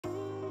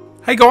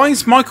Hey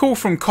guys, Michael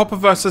from Copper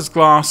vs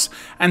Glass,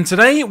 and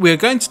today we are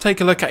going to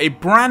take a look at a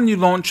brand new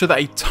launcher that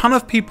a ton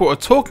of people are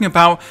talking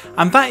about,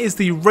 and that is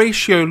the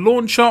Oratio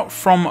launcher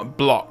from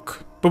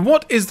Blloc. But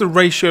what is the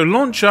Oratio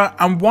launcher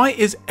and why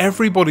is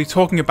everybody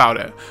talking about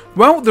it?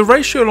 Well, the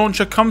Oratio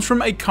launcher comes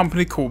from a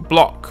company called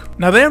Blloc.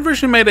 Now they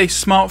originally made a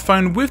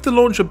smartphone with the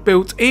launcher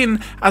built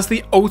in as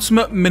the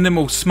ultimate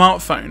minimal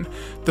smartphone.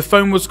 The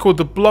phone was called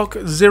the Blloc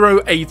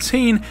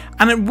 018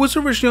 and it was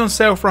originally on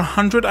sale for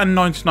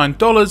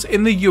 $199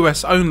 in the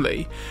US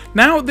only.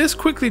 Now this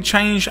quickly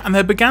changed and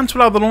they began to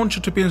allow the launcher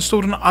to be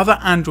installed on other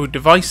Android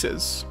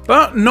devices.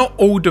 But not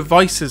all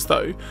devices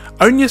though,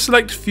 only a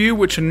select few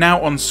which are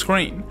now on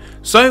screen.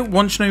 So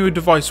once you know your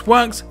device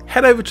works,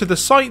 head over to the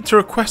site to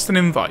request an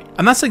invite.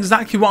 And that's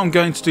exactly what I'm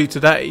going to do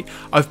today.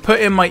 I've put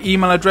in my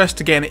email address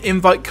to get an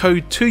invite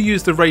code to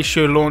use the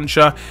Oratio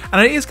launcher,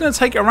 and it is going to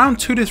take around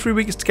 2 to 3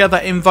 weeks to get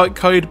that invite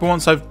code, but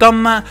once I've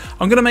done that,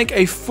 I'm going to make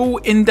a full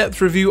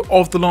in-depth review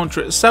of the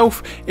launcher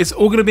itself. It's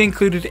all going to be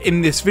included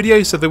in this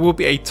video, so there will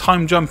be a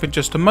time jump in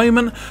just a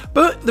moment,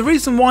 but the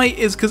reason why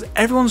is because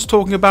everyone's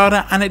talking about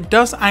it and it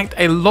does act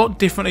a lot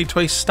differently to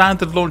a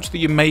standard launcher that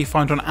you may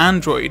find on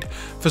Android.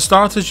 For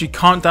starters, you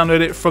can't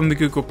download it from the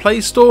Google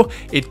Play Store,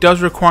 it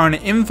does require an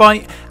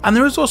invite, and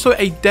there is also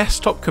a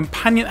desktop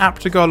companion app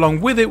to go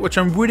along with it, which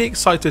I'm really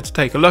excited to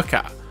take a look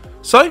at.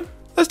 So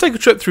let's take a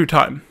trip through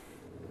time.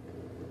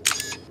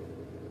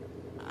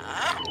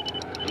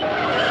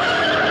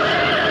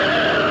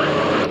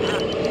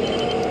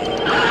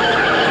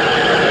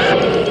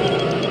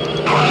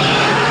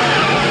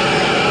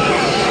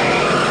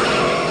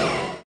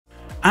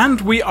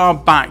 And we are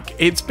back.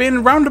 It's been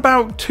around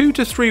about 2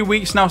 to 3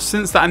 weeks now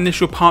since that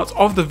initial part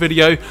of the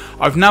video.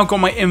 I've now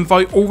got my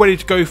invite all ready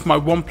to go for my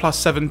OnePlus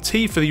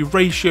 7T for the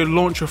Oratio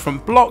launcher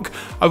from Blloc.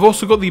 I've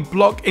also got the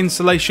Blloc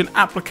installation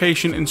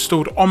application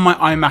installed on my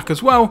iMac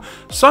as well,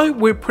 so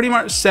we're pretty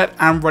much set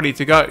and ready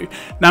to go.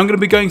 Now I'm going to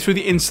be going through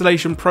the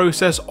installation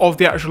process of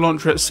the actual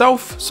launcher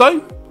itself,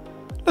 so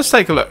let's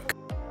take a look.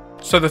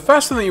 So the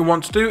first thing that you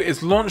want to do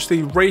is launch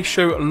the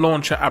Oratio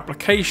launcher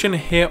application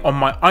here on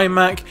my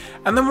iMac,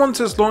 and then once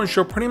it's launched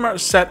you're pretty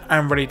much set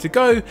and ready to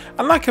go.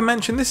 And like I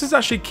mentioned, this is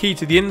actually key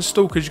to the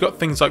install because you've got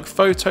things like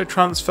photo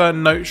transfer,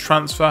 notes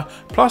transfer,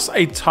 plus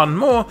a ton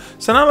more.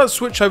 So now let's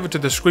switch over to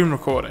the screen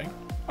recording.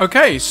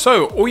 Okay,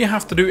 so all you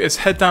have to do is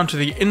head down to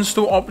the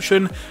install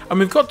option, and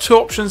we've got two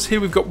options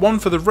here. We've got one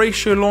for the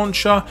Oratio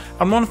launcher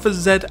and one for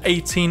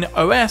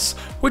Z18OS,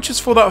 which is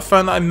for that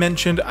phone that I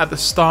mentioned at the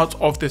start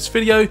of this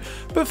video.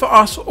 But for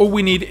us, all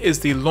we need is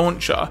the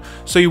launcher.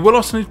 So you will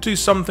also need to do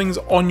some things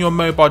on your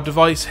mobile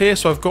device here.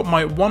 So I've got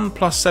my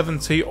OnePlus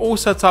 7T all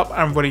set up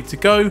and ready to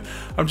go.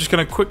 I'm just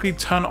going to quickly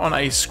turn on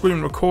a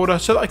screen recorder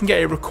so that I can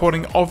get a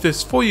recording of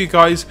this for you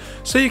guys,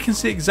 so you can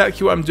see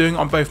exactly what I'm doing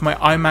on both my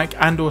iMac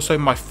and also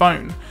my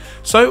phone.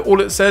 So all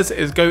it says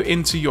is go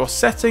into your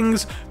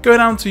settings, go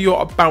down to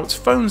your about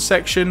phone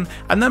section,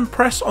 and then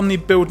press on the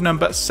build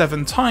number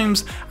 7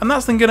 times, and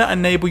that's then going to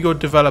enable your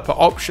developer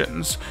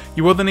options.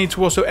 You will then need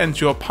to also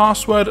enter your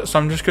password, so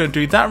I'm just going to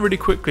do that really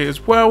quickly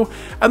as well,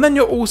 and then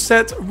you're all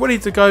set, ready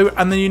to go,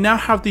 and then you now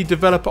have the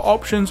developer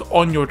options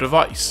on your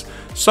device.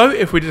 So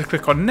if we just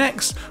click on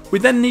next, we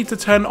then need to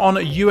turn on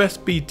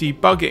USB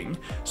debugging.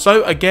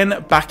 So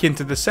again, back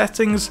into the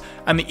settings,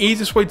 and the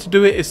easiest way to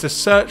do it is to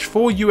search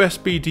for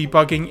USB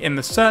debugging in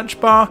the search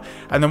bar,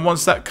 and then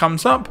once that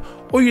comes up,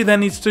 all you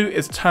then need to do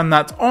is turn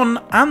that on,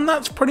 and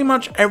that's pretty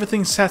much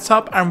everything set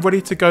up and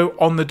ready to go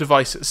on the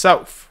device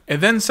itself. It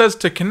then says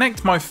to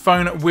connect my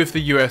phone with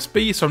the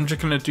USB, so I'm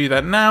just going to do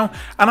that now,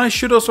 and I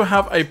should also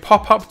have a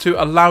pop-up to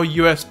allow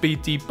USB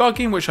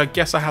debugging, which I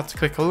guess I have to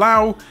click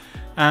allow,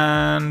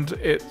 and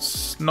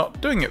it's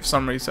not doing it for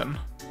some reason.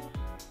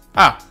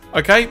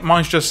 Okay,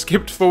 mine's just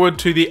skipped forward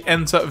to the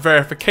enter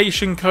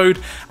verification code,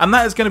 and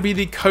that is going to be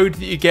the code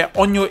that you get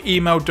on your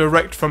email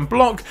direct from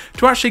Blloc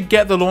to actually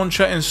get the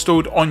launcher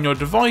installed on your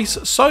device.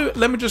 So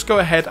let me just go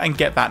ahead and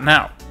get that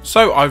now.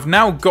 So I've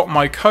now got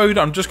my code.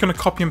 I'm just going to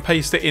copy and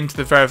paste it into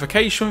the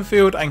verification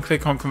field and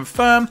click on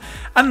confirm,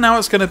 and now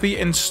it's going to be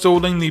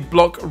installing the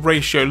Blloc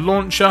Oratio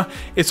launcher.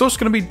 It's also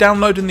going to be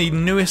downloading the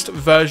newest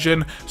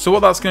version, so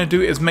what that's going to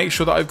do is make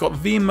sure that I've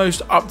got the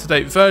most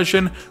up-to-date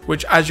version,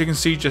 which as you can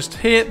see just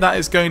here, that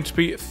is going to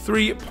be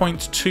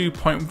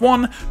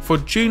 3.2.1 for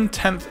June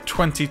 10th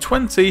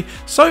 2020,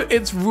 so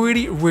it's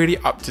really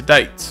up to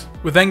date.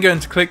 We're then going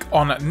to click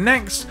on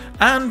next,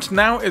 and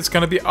now it's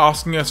going to be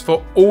asking us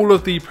for all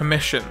of the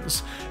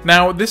permissions.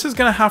 Now this is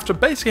going to have to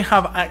basically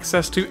have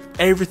access to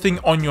everything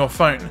on your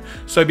phone,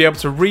 so be able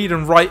to read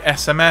and write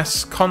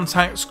SMS,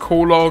 contacts,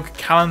 call log,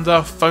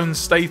 calendar, phone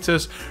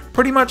status,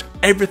 pretty much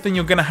everything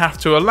you're going to have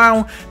to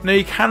allow. Now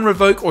you can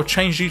revoke or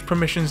change these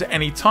permissions at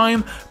any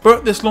time,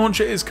 but this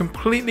launcher is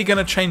completely going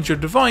to change your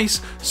device,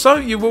 so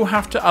you will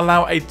have to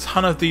allow a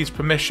ton of these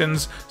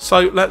permissions. So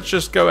let's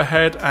just go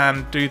ahead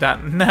and do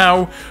that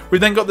now. We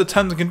then got the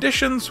terms and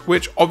conditions,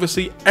 which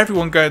obviously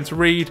everyone going to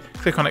read.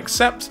 Click on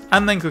accept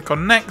and then click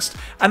on next,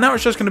 and now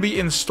it's just going to be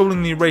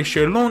installing the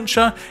Oratio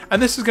launcher,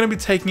 and this is going to be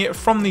taking it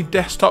from the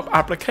desktop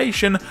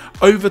application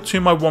over to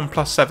my OnePlus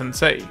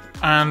 7T.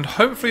 And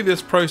hopefully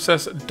this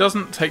process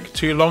doesn't take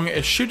too long.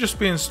 It should just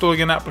be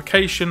installing an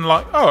application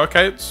like, oh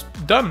okay, it's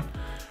done.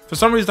 For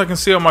some reason I can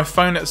see on my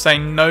phone it's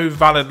saying no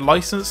valid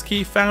license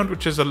key found,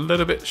 which is a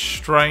little bit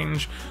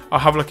strange. I'll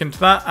have a look into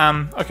that,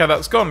 and okay,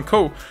 that's gone,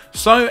 cool.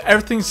 So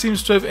everything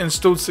seems to have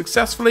installed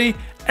successfully,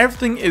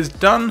 everything is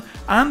done,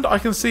 and I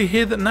can see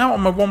here that now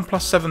on my OnePlus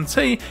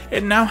 7T,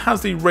 it now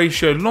has the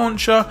Ratio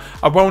launcher.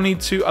 I will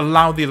need to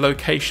allow the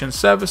location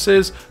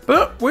services,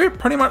 but we're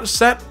pretty much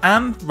set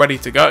and ready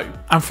to go.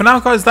 And for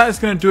now guys, that is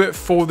going to do it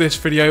for this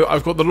video.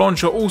 I've got the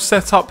launcher all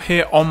set up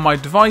here on my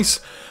device.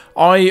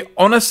 I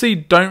honestly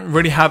don't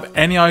really have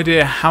any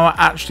idea how it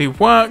actually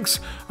works.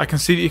 I can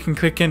see that you can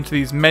click into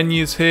these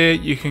menus here,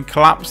 you can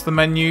collapse the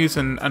menus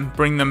and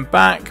bring them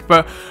back,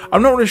 but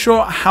I'm not really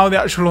sure how the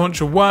actual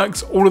launcher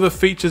works, all of the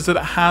features that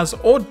it has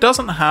or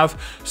doesn't have,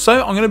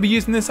 so I'm going to be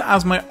using this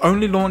as my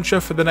only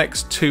launcher for the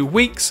next 2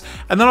 weeks,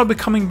 and then I'll be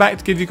coming back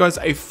to give you guys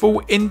a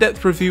full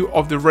in-depth review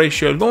of the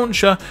Ratio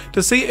launcher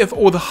to see if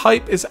all the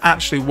hype is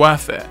actually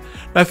worth it.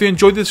 Now if you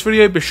enjoyed this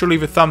video, be sure to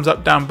leave a thumbs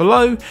up down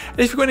below, and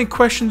if you've got any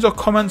questions or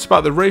comments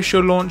about the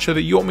Ratio launcher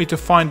that you want me to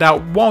find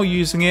out while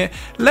using it,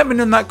 let me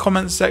know in that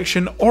comments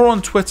section or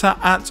on Twitter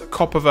at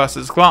Copper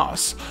vs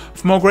Glass.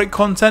 For more great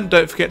content,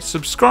 don't forget to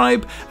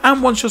subscribe,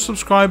 and once you're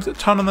subscribed,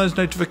 turn on those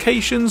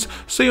notifications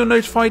so you're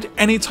notified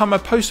anytime I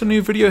post a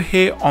new video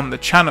here on the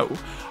channel.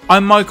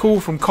 I'm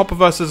Michael from Copper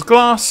vs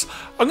Glass.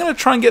 I'm going to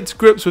try and get to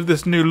grips with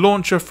this new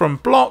launcher from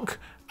Blloc,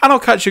 and I'll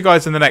catch you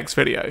guys in the next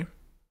video.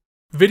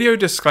 Video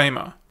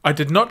disclaimer. I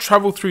did not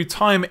travel through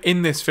time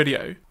in this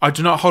video. I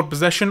do not hold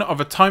possession of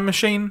a time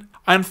machine.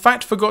 I in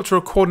fact forgot to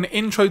record an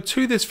intro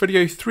to this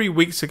video 3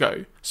 weeks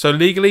ago. So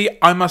legally,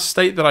 I must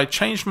state that I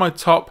changed my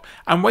top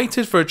and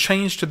waited for a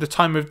change to the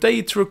time of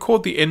day to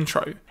record the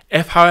intro.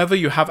 If however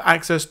you have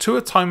access to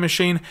a time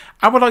machine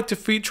and would like to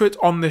feature it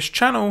on this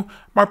channel,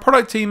 my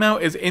product email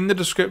is in the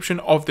description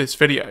of this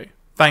video.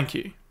 Thank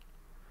you.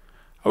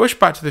 I wish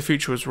Back to the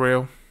Future was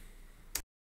real.